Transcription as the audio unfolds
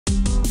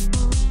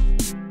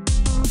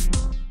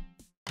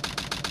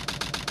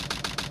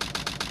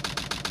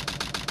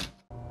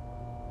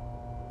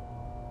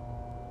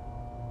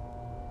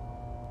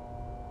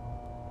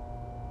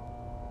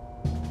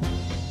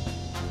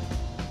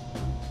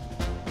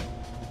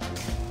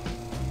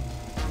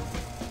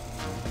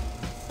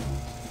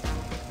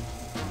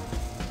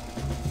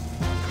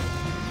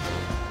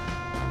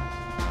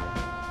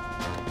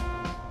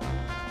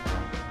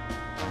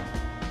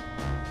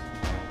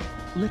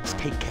Let's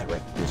take care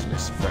of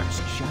business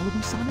first, shall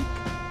we, Sonic?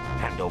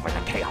 Hand over the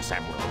Chaos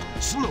Emerald,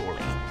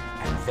 slowly,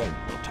 and then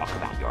we'll talk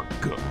about your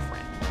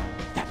girlfriend.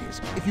 That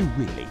is, if you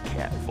really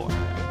care for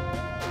her.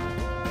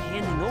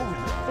 Handing over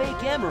the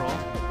fake emerald?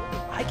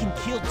 I can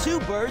kill 2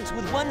 birds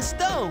with 1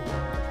 stone.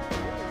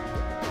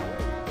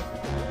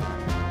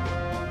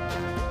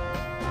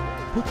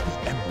 Put the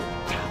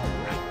emerald down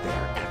right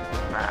there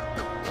and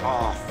back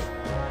off.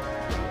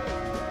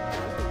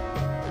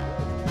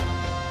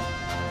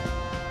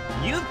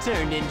 You've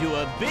turned into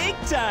a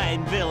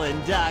big-time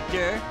villain,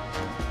 Doctor.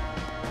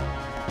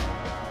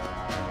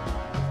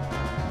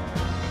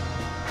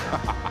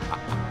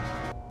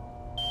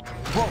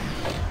 Whoa!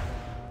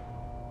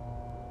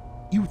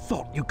 You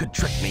thought you could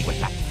trick me with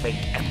that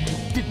fake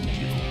emerald, didn't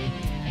you?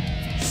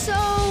 So,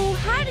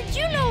 how did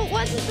you know it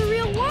wasn't the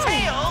real one?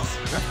 Tails!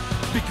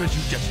 Because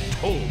you just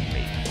told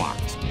me,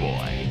 Fox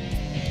Boy.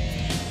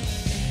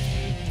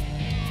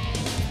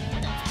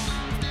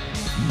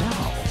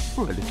 Now,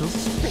 for a little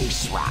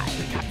space ride.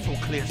 The capsule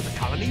clears the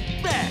colony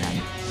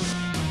bad.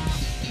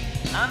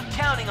 I'm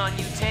counting on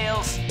you,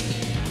 Tails.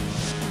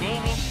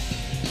 Amy,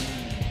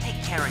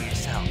 take care of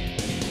yourself.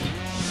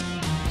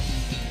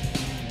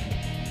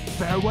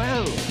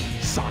 Farewell,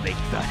 Sonic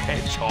the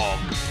Hedgehog.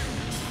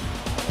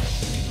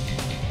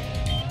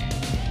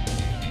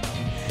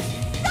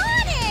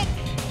 Sonic!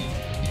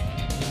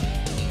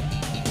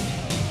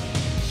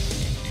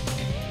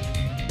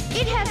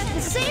 It has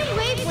the same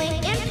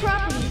wavelength and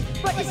properties,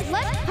 but is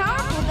less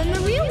powerful than the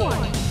real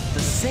one. The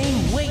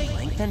same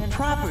wavelength and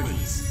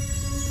properties.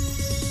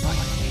 But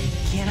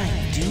can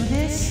I do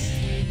this?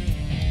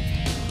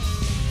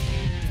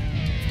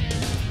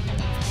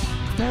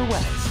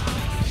 Farewell, Sonic.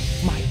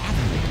 My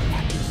admiral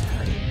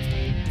adversary.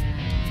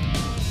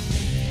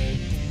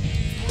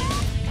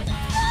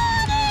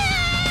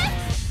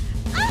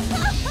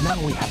 Now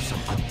we have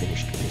some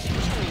unfinished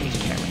business to take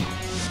care of.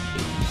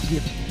 If you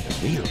give me the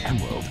real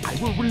emerald, I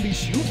will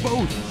release you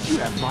both. You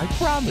have my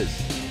promise.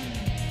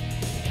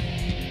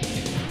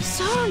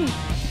 Sonic!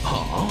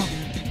 Huh?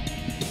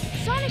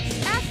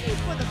 Sonic's asked me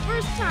for the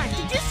first time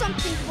to do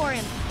something for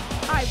him.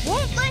 I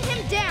won't let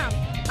him down.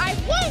 I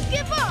won't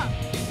give up.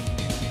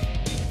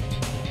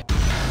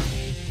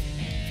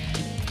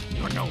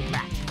 You're no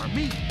match for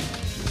me,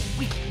 you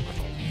weak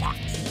little fox.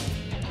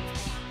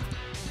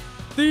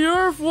 The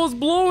Earth was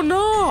blown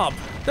up!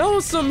 That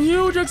was some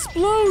huge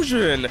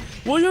explosion!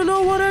 Well, you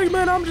know what,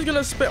 Eggman? I'm just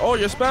gonna spam. Oh,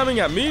 you're spamming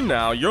at me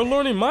now. You're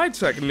learning my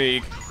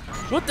technique.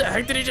 What the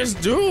heck did he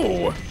just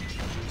do?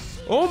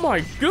 Oh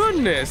my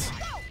goodness!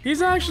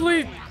 He's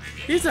actually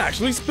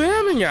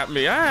spamming at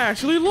me. I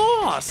actually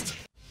lost!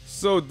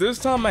 So this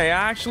time I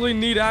actually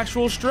need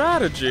actual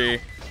strategy.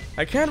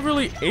 I can't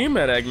really aim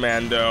at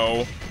Eggman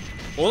though.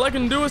 All I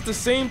can do is the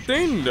same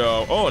thing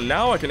though. Oh,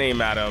 now I can aim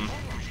at him.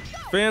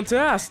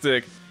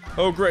 Fantastic.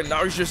 Oh great,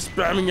 now he's just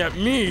spamming at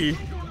me.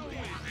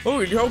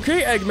 Oh,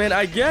 okay Eggman,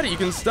 I get it. You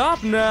can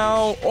stop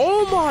now.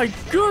 Oh my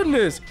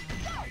goodness.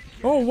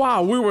 Oh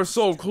wow, we were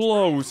so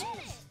close.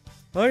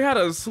 I had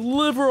a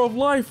sliver of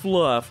life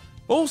left.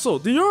 Also,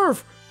 the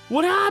Earth.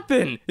 What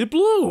happened? It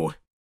blew.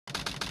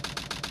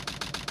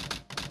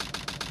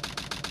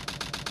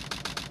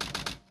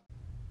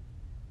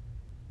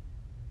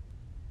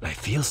 I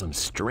feel some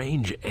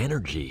strange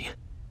energy.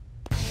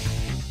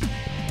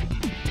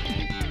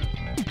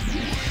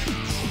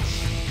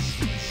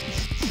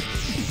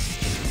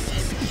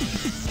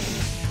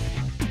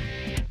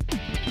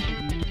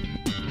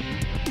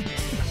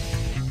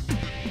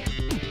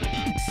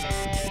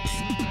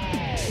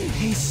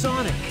 Hey,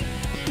 Sonic!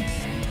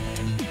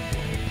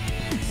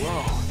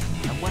 Whoa,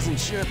 I wasn't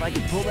sure if I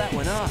could pull that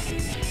one off.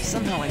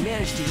 Somehow I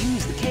managed to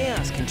use the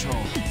Chaos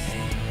Control.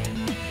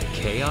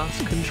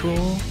 Chaos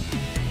control?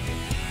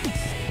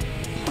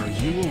 Are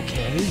you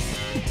okay?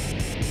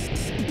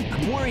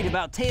 I'm worried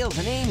about Tails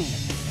and Amy.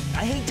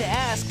 I hate to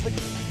ask, but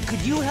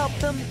could you help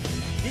them?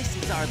 This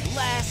is our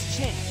last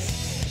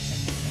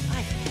chance.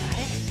 I got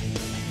it.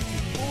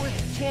 Before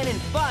the cannon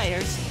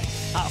fires,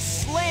 I'll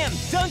slam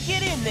dunk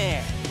it in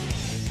there.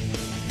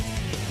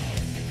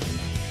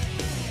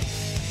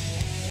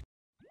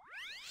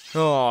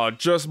 Oh,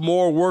 just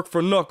more work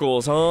for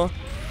Knuckles, huh?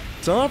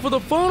 Time for the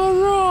final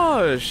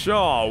rush!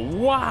 Oh,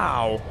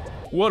 wow!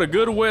 What a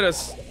good way to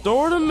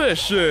start a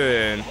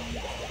mission!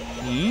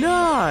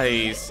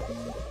 Nice!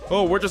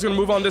 Oh, we're just gonna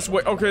move on this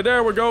way. Okay,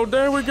 there we go,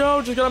 there we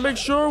go. Just gotta make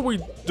sure we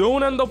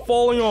don't end up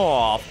falling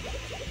off.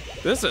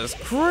 This is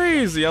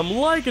crazy. I'm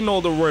liking all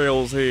the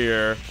rails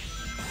here.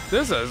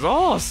 This is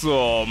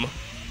awesome.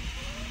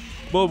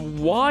 But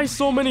why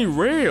so many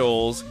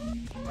rails?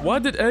 Why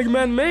did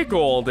Eggman make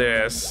all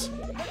this?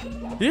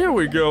 Here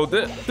we go.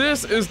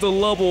 This is the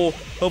level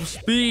of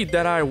speed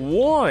that I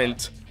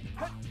want.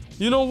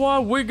 You know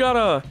what? We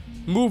gotta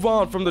move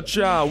on from the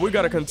child. We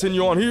gotta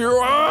continue on here.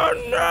 Oh,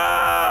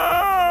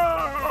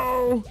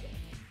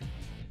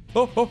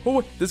 no! Oh,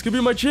 wait. This could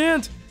be my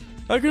chance.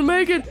 I can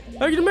make it.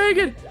 I can make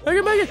it. I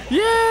can make it.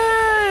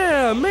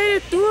 Yeah! Made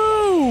it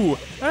through.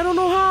 I don't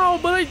know how,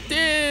 but I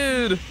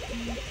did.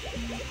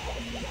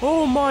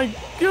 Oh my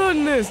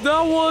goodness,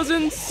 that was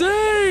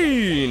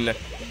insane!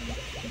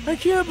 I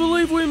can't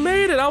believe we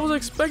made it. I was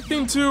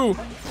expecting to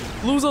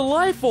lose a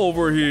life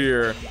over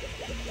here.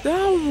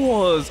 That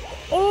was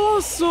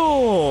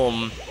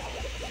awesome!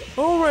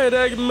 Alright,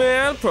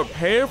 Eggman,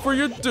 prepare for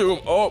your doom.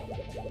 Oh,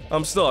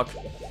 I'm stuck.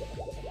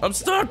 I'm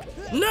stuck!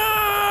 No!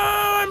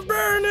 I'm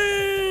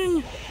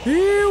burning!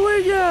 Here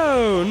we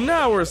go!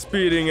 Now we're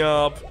speeding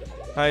up.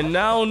 I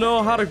now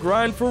know how to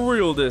grind for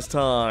real this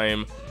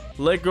time.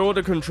 Let go of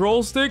the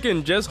control stick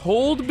and just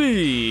hold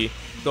B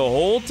the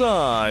whole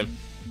time.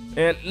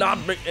 And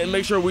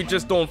make sure we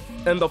just don't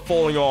end up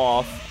falling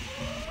off.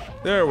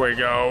 There we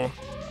go.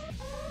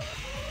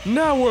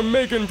 Now we're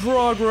making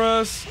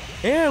progress.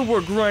 And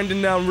we're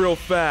grinding down real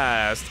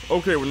fast.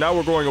 Okay, well now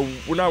we're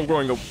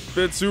going a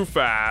bit too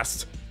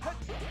fast.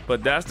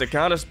 But that's the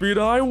kind of speed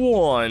I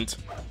want.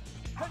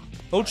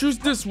 I'll choose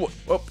this one.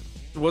 Oh,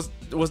 was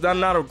that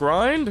not a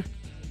grind?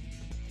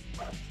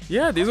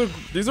 Yeah,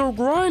 these are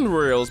grind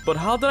rails, but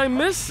how did I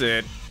miss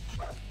it?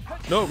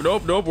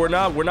 Nope, we're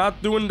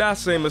not doing that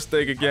same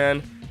mistake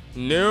again.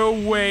 No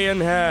way in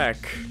heck.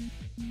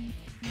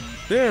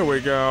 There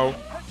we go.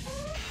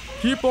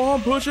 Keep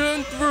on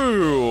pushing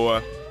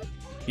through.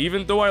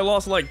 Even though I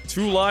lost like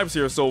 2 lives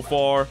here so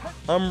far,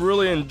 I'm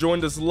really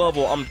enjoying this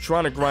level. I'm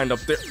trying to grind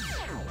up there.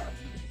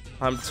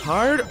 I'm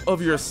tired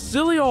of your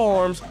silly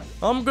arms.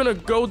 I'm gonna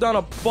go down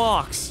a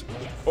box.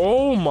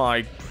 Oh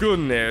my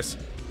goodness.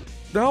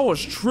 That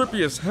was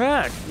trippy as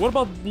heck. What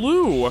about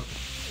blue?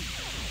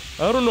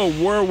 I don't know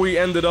where we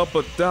ended up,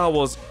 but that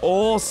was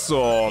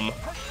awesome.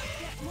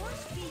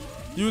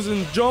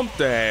 Using jump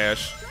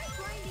dash.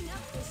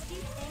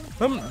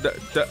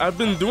 I've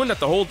been doing that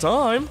the whole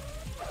time.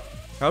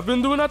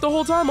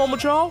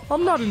 Omochao.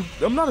 I'm not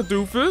a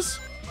doofus.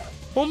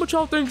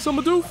 Omochao thinks I'm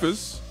a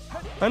doofus.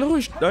 I know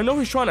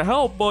he's trying to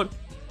help, but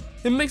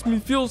it makes me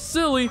feel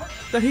silly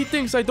that he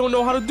thinks I don't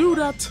know how to do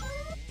that.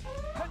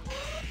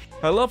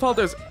 I love how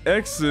there's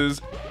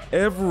X's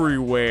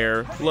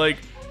everywhere. Like,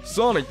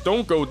 Sonic,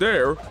 don't go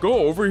there.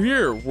 Go over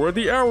here, where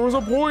the arrows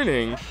are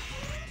pointing.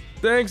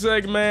 Thanks,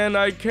 Eggman.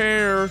 I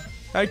care.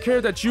 I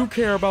care that you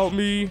care about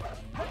me.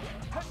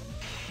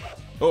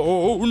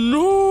 Oh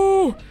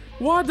no!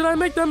 Why did I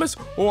make that miss?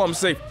 Oh, I'm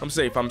safe.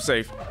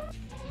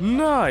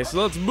 Nice.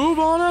 Let's move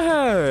on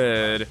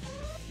ahead.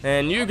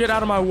 And you get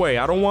out of my way.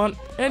 I don't want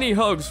any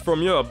hugs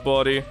from you,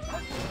 buddy.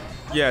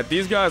 Yeah,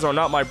 these guys are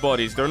not my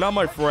buddies. They're not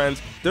my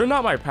friends. They're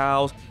not my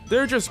pals.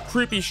 They're just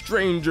creepy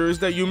strangers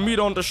that you meet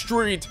on the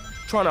street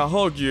trying to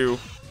hug you.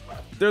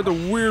 They're the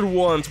weird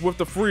ones with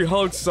the free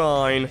hug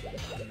sign.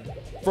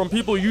 From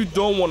people you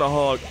don't want to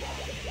hug.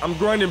 I'm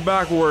grinding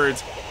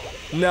backwards.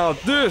 Now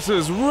this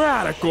is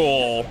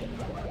radical.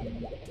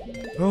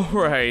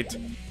 Alright.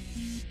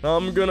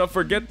 I'm gonna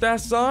forget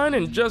that sign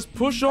and just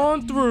push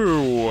on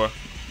through.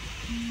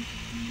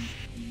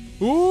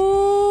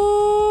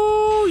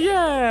 Ooh,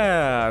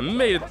 yeah!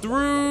 Made it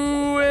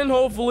through, and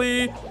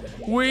hopefully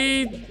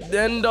we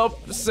end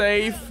up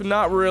safe.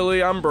 Not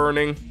really, I'm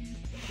burning.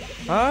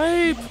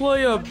 I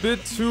play a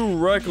bit too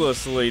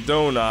recklessly,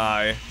 don't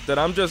I? That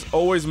I'm just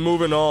always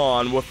moving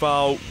on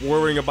without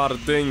worrying about a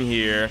thing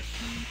here.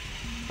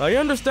 I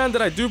understand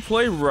that I do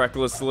play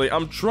recklessly.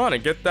 I'm trying to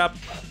get that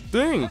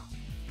thing.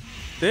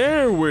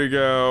 There we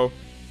go.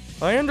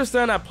 I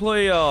understand I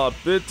play a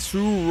bit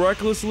too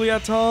recklessly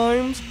at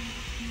times.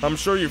 I'm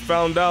sure you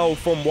found out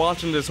from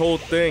watching this whole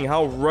thing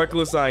how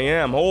reckless I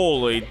am.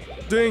 Holy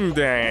ding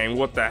dang,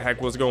 what the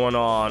heck was going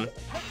on?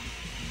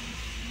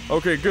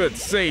 Okay, good,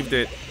 saved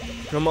it.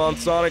 Come on,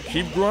 Sonic,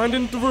 keep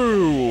grinding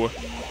through.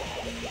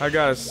 I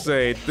gotta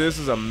say, this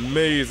is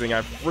amazing.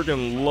 I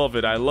freaking love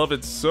it. I love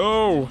it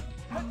so.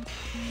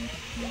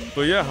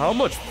 But yeah, how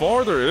much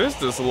farther is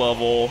this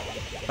level?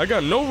 I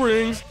got no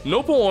rings,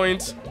 no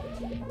points,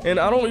 and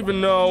I don't even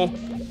know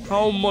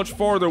how much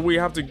farther we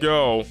have to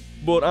go.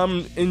 But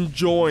I'm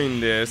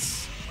enjoying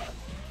this.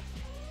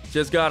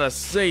 Just gotta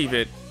save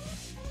it.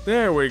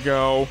 There we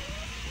go.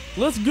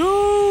 Let's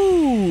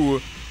go!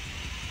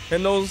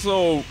 And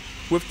also,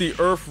 with the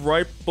earth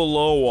right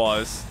below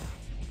us.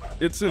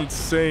 It's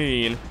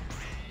insane.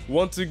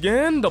 Once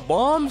again, the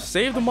bomb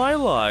saved my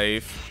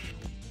life.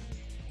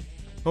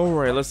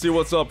 Alright, let's see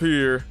what's up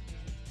here.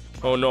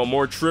 Oh no,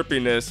 more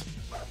trippiness.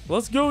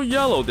 Let's go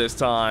yellow this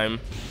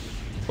time.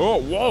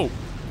 Oh, whoa!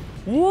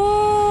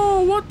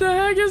 Whoa! What the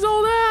heck is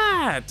all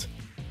that?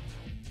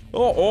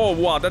 Oh,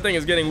 wow, that thing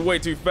is getting way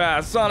too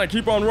fast. Sonic,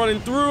 keep on running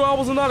through. I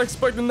was not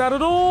expecting that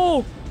at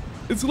all.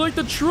 It's like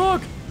the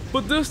truck,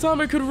 but this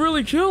time it could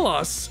really kill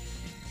us.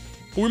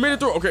 We made it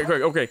through.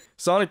 Okay.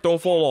 Sonic,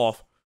 don't fall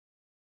off.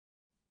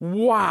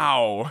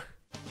 Wow.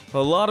 A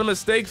lot of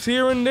mistakes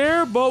here and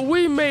there, but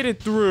we made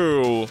it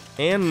through.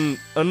 And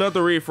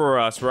another E for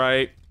us,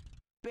 right?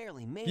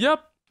 Barely made it.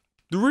 Yep.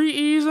 3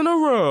 E's in a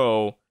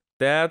row.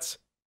 That's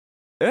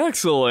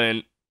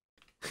excellent.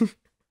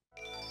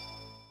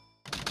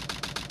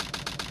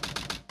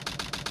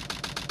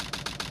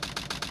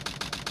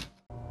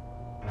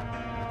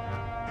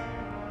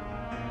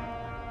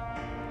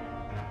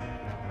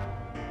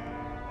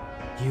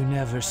 You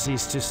never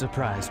cease to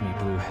surprise me,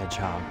 Blue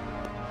Hedgehog.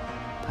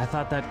 I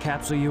thought that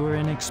capsule you were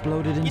in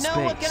exploded in space. You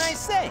know, what can I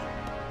say?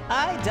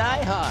 I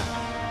die hard.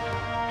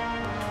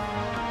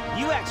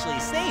 You actually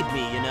saved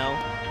me, you know.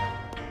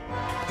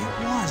 It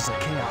was a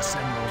Chaos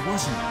Emerald,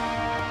 wasn't it?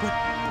 But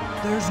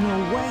there's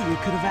no way you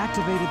could have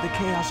activated the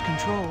Chaos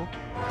Control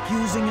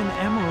using an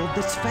emerald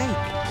that's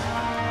fake.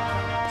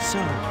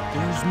 So,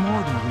 there's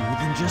more to you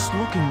than just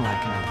looking like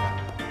me.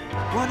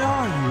 What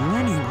are you,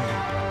 anyway?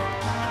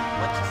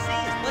 What you see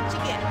is what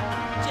you get.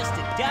 Just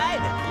a guy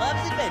that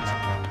loves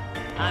adventure.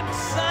 I'm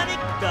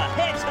Sonic the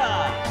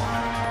Hedgehog.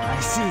 I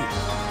see.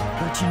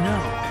 But you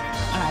know,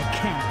 I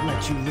can't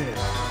let you live.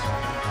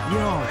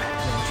 Your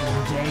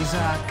adventuring days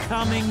are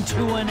coming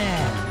to an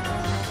end.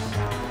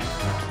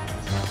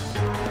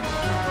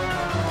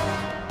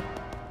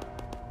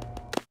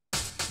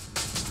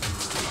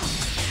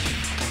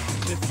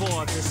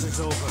 Before this is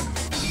over,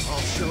 I'll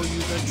show you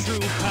the true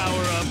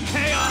power of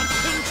Chaos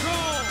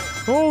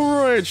Control!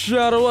 Alright,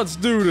 Shadow, let's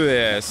do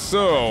this.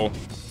 So,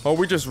 are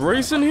we just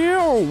racing here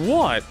or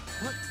what?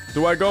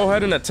 Do I go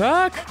ahead and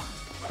attack?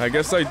 I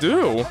guess I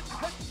do.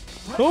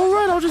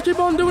 Alright, I'll just keep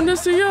on doing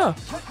this to ya.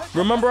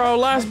 Remember our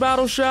last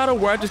battle, Shadow,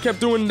 where I just kept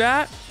doing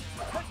that?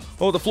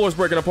 Oh, the floor's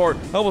breaking apart.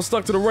 I was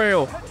stuck to the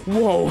rail.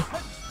 Whoa.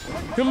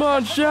 Come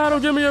on, Shadow,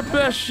 give me your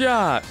best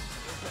shot.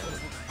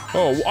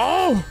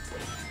 Oh!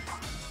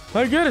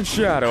 I get it,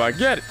 Shadow, I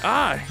get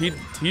it.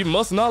 He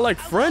must not like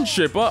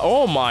friendship.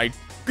 Oh my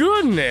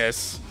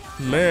goodness.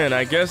 Man,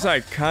 I guess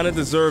I kinda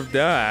deserved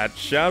that.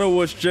 Shadow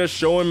was just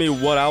showing me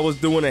what I was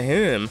doing to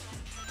him.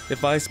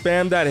 If I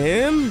spammed at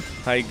him,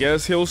 I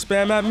guess he'll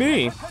spam at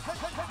me.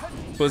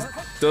 But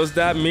does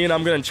that mean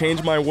I'm gonna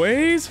change my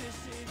ways?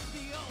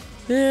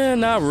 Yeah,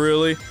 not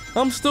really.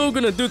 I'm still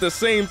gonna do the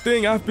same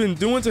thing I've been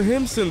doing to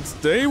him since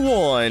day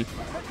one.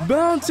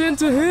 Bounce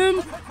into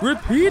him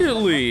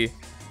repeatedly.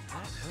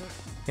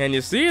 And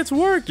you see, it's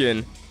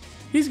working.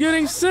 He's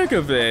getting sick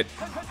of it.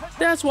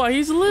 That's why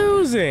he's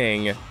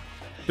losing.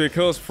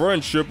 Because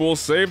friendship will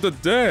save the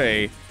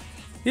day.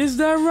 Is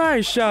that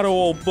right, Shadow,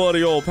 old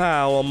buddy, old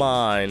pal of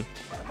mine?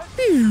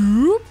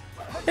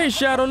 Hey,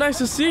 Shadow, nice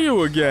to see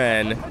you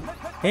again.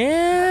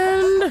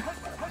 And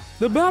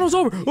the battle's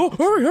over. Oh,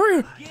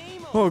 hurry!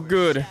 Oh,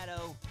 good.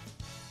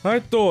 I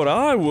thought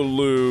I would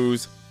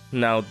lose.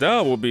 Now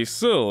that would be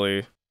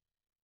silly.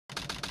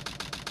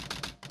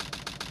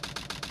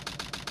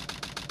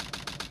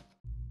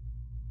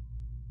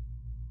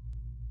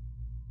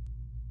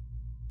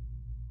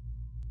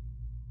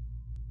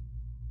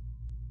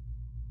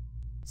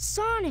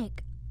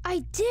 Sonic, I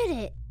did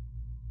it!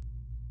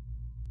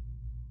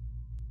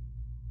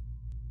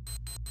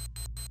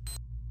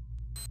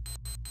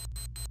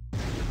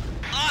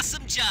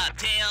 Awesome job,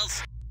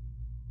 Tails.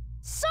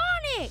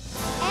 Sonic!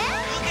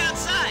 Look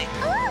outside.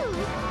 Ooh!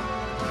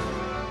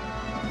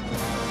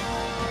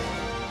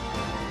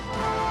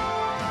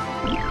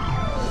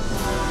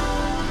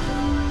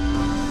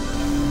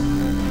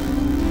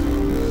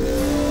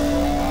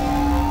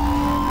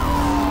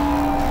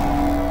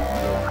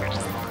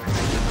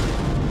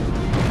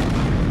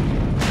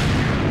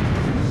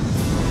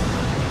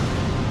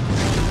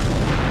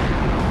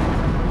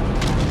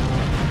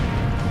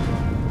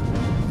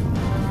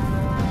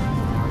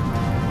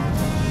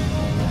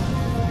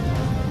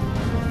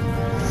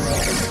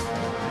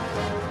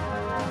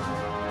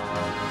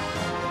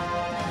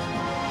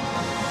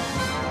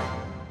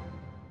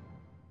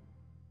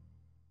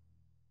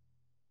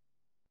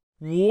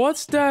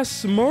 What's that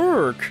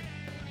smirk?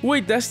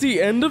 Wait, that's the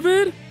end of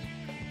it?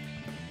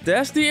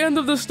 That's the end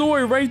of the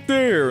story right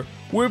there,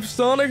 with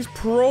Sonic's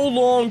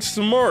prolonged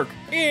smirk.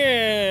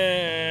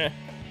 Yeah.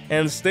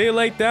 And stay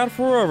like that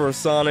forever,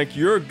 Sonic,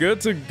 you're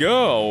good to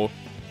go.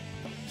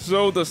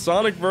 So the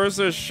Sonic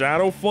vs.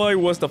 Shadow fight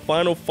was the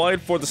final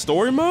fight for the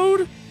story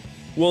mode?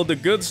 Well, the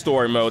good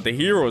story mode, the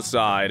hero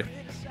side.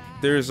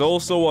 There's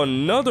also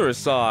another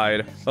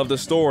side of the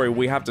story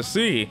we have to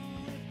see,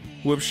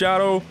 with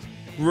Shadow,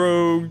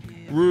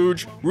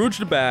 Rouge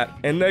the Bat,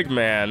 and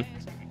Eggman.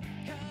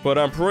 But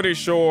I'm pretty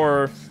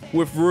sure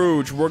with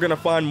Rouge, we're gonna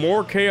find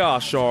more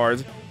Chaos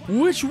Shards,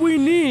 which we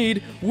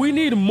need. We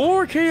need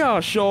more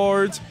Chaos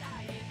Shards.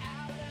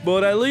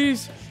 But at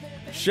least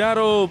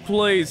Shadow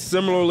plays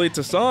similarly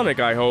to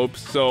Sonic, I hope,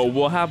 so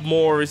we'll have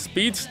more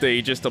speed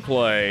stages to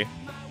play.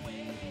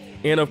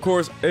 And of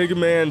course,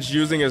 Eggman's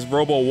using his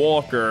Robo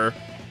Walker,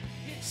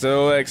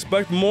 so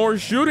expect more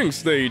shooting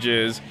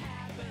stages.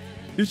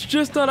 It's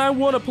just that I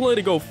want to play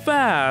to go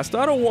fast.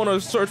 I don't want to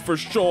search for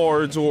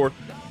shards or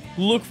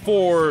look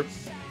for...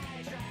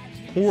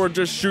 or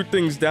just shoot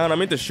things down. I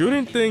mean, the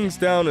shooting things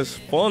down is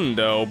fun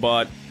though,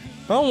 but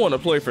I want to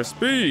play for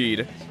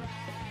speed.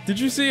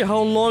 Did you see how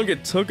long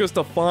it took us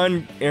to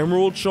find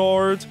emerald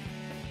shards?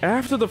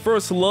 After the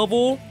first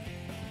level?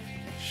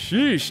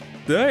 Sheesh,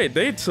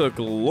 they took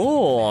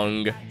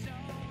long.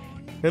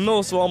 And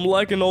also, I'm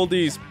liking all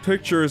these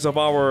pictures of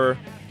our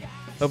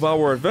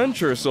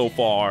adventure so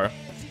far.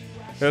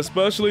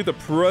 Especially the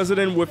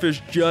president with his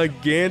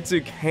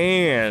gigantic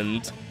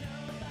hand.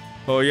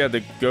 Oh yeah,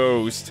 the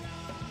ghost.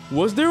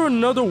 Was there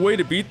another way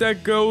to beat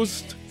that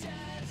ghost?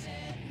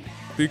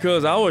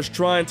 Because I was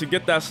trying to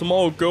get that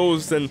small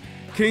ghost and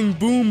King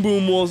Boom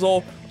Boom was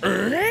all...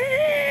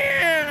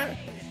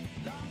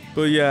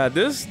 But yeah,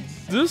 this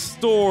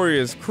story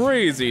is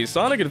crazy.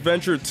 Sonic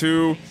Adventure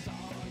 2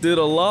 did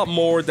a lot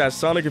more that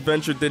Sonic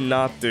Adventure did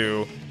not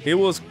do. It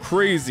was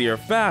crazier,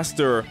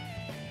 faster,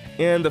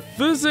 and the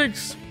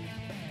physics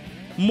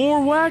more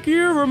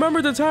wackier.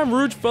 Remember the time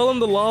Rouge fell in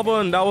the lava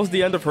and that was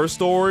the end of her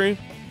story?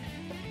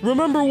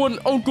 Remember when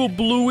Uncle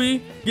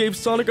Bluey gave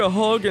Sonic a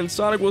hug and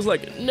Sonic was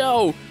like,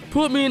 no,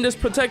 put me in this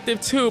protective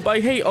tube, I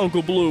hate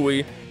Uncle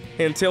Bluey.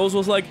 And Tails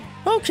was like,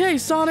 okay,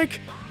 Sonic.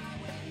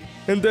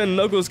 And then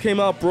Knuckles came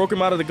out, broke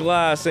him out of the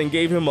glass, and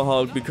gave him a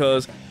hug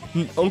because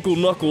Uncle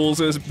Knuckles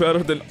is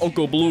better than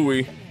Uncle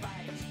Bluey.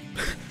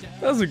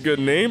 That's a good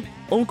name,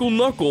 Uncle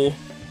Knuckle.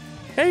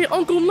 Hey,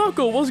 Uncle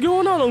Knuckle, what's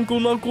going on, Uncle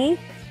Knuckle?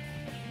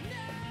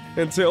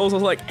 And Tails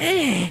was like,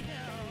 eh.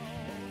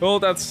 Oh,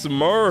 that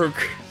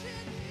smirk.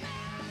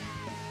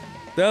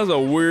 That's a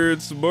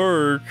weird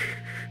smirk.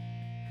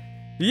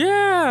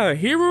 Yeah,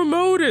 hero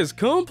mode is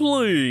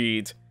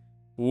complete.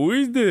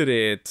 We did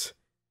it.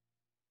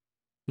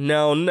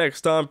 Now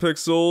next time,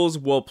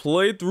 Pixels, we'll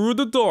play through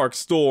the Dark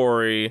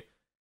Story.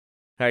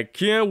 I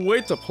can't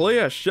wait to play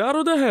as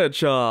Shadow the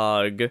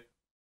Hedgehog.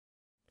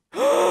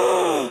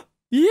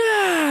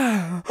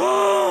 Yeah!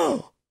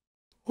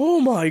 Oh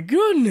my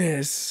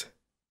goodness!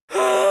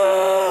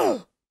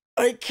 I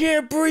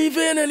can't breathe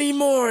in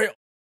anymore!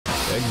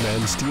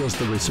 Eggman steals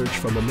the research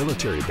from a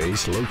military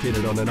base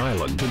located on an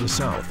island to the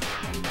south.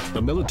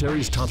 The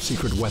military's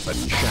top-secret weapon,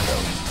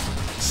 Shadow,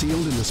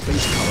 sealed in the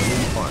space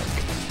colony Ark,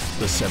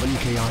 the 7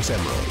 Chaos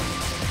Emerald.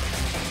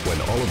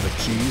 When all of the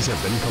keys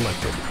have been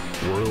collected,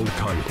 world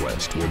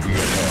conquest will be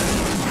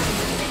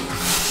ahead.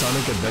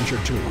 Sonic Adventure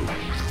 2,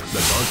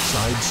 The Dark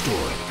Side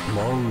Story.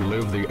 Long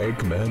live the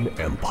Eggman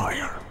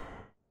Empire.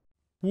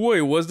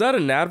 Wait, was that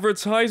an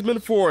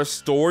advertisement for a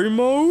story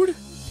mode?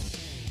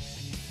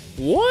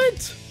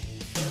 What?